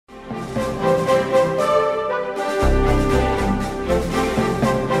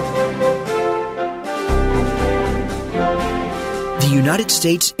United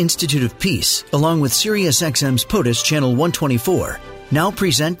States Institute of Peace, along with SiriusXM's POTUS Channel 124, now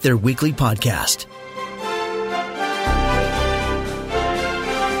present their weekly podcast.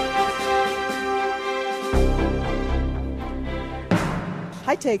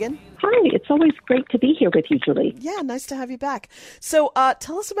 Hi, Tegan. Hi, it's always great to be here with you, Julie. Yeah, nice to have you back. So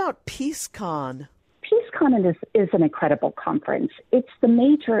tell us about PeaceCon. PeaceCon is an incredible conference. It's the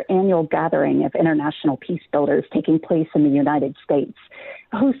major annual gathering of international peace builders taking place in the United States,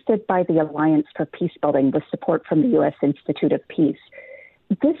 hosted by the Alliance for Peacebuilding with support from the U.S. Institute of Peace.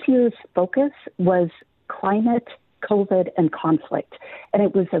 This year's focus was climate, COVID, and conflict, and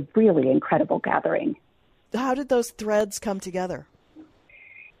it was a really incredible gathering. How did those threads come together?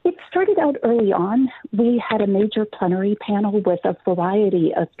 It started out early on. We had a major plenary panel with a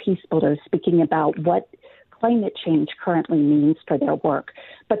variety of peace builders speaking about what climate change currently means for their work.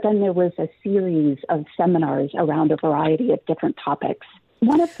 But then there was a series of seminars around a variety of different topics.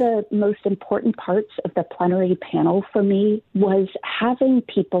 One of the most important parts of the plenary panel for me was having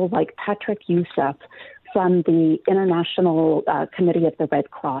people like Patrick Youssef from the International Committee of the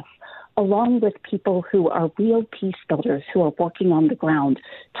Red Cross, along with people who are real peace builders who are working on the ground,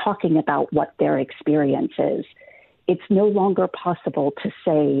 talking about what their experience is. It's no longer possible to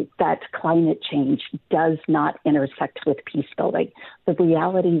say that climate change does not intersect with peace building. The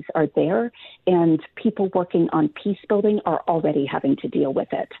realities are there, and people working on peace building are already having to deal with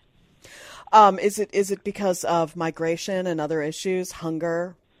it. Is it because of migration and other issues,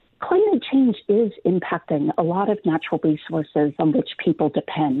 hunger? Climate change is impacting a lot of natural resources on which people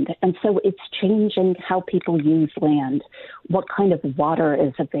depend. And so it's changing how people use land, what kind of water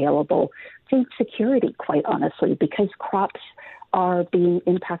is available, food security, quite honestly, because crops are being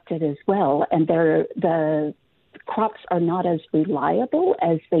impacted as well. And the crops are not as reliable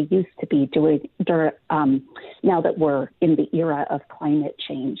as they used to be now that we're in the era of climate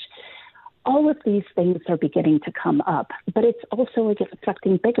change. All of these things are beginning to come up, but it's also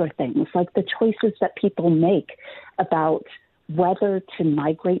affecting bigger things like the choices that people make about whether to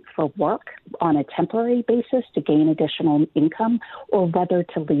migrate for work on a temporary basis to gain additional income or whether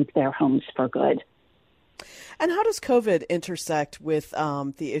to leave their homes for good. And how does COVID intersect with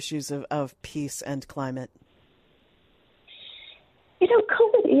the issues of peace and climate? You know,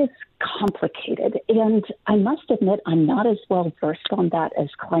 COVID is complicated, and I must admit I'm not as well versed on that as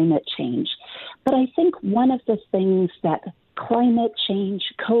climate change. But I think one of the things that climate change,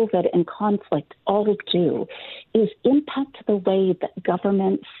 COVID, and conflict all do is impact the way that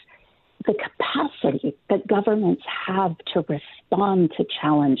the capacity that governments have to respond to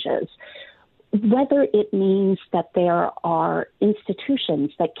challenges. Whether it means that there are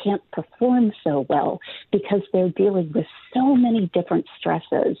institutions that can't perform so well because they're dealing with so many different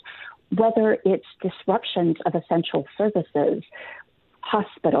stresses, whether it's disruptions of essential services,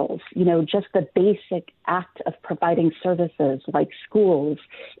 hospitals, just the basic act of providing services like schools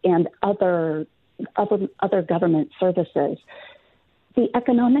and other government services. The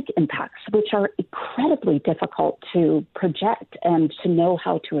economic impacts, which are incredibly difficult to project and to know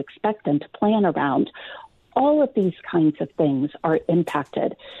how to expect and to plan around, all of these kinds of things are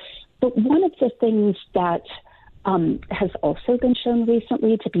impacted. But one of the things that has also been shown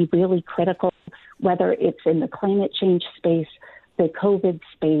recently to be really critical, whether it's in the climate change space, the COVID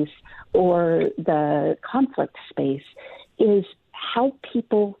space, or the conflict space, is how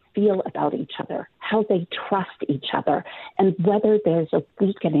people feel about each other, how they trust each other, and whether there's a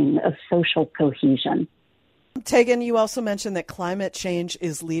weakening of social cohesion. Tegan, you also mentioned that climate change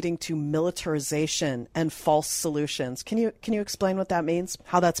is leading to militarization and false solutions. Can you explain what that means,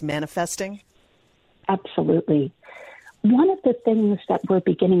 how that's manifesting? Absolutely. One of the things that we're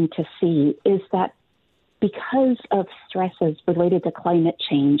beginning to see is that because of stresses related to climate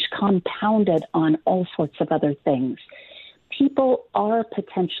change compounded on all sorts of other things, people are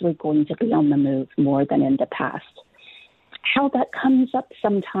potentially going to be on the move more than in the past. How that comes up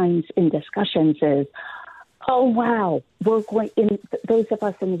sometimes in discussions is, oh, wow, those of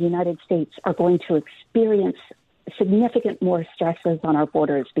us in the United States are going to experience significant more stresses on our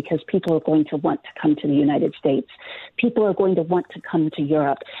borders because people are going to want to come to the United States. People are going to want to come to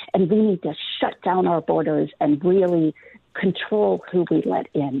Europe, and we need to shut down our borders and really control who we let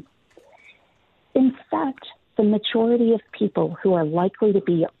in. In fact, the majority of people who are likely to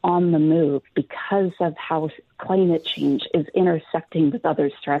be on the move because of how climate change is intersecting with other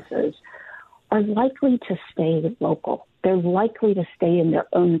stresses are likely to stay local. They're likely to stay in their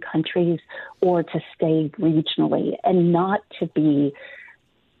own countries or to stay regionally and not to be,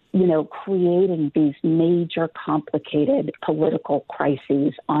 creating these major complicated political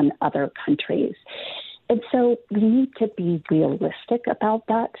crises on other countries. And so we need to be realistic about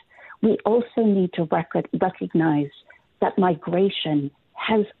that. We also need to recognize that migration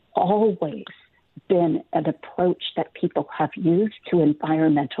has always been an approach that people have used to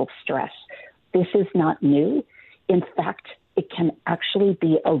environmental stress. This is not new. In fact, it can actually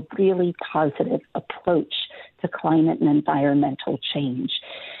be a really positive approach to climate and environmental change.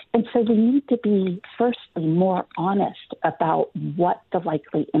 And so we need to be, firstly, more honest about what the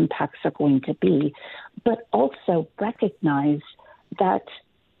likely impacts are going to be, but also recognize that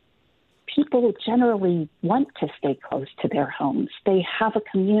people generally want to stay close to their homes. They have a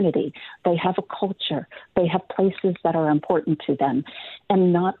community, they have a culture, they have places that are important to them,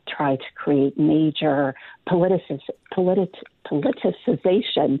 and not try to create major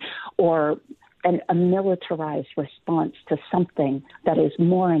politicization or a militarized response to something that is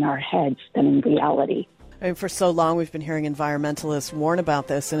more in our heads than in reality. I mean, for so long we've been hearing environmentalists warn about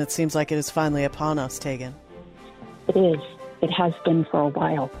this, and it seems like it is finally upon us, Taegan. It is. It has been for a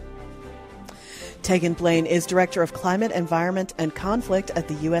while. Taegan Blaine is Director of Climate, Environment, and Conflict at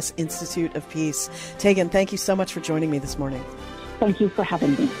the U.S. Institute of Peace. Taegan, thank you so much for joining me this morning. Thank you for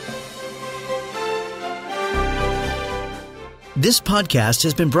having me. This podcast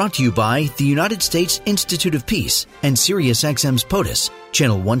has been brought to you by the United States Institute of Peace and SiriusXM's POTUS,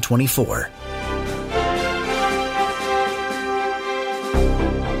 Channel 124.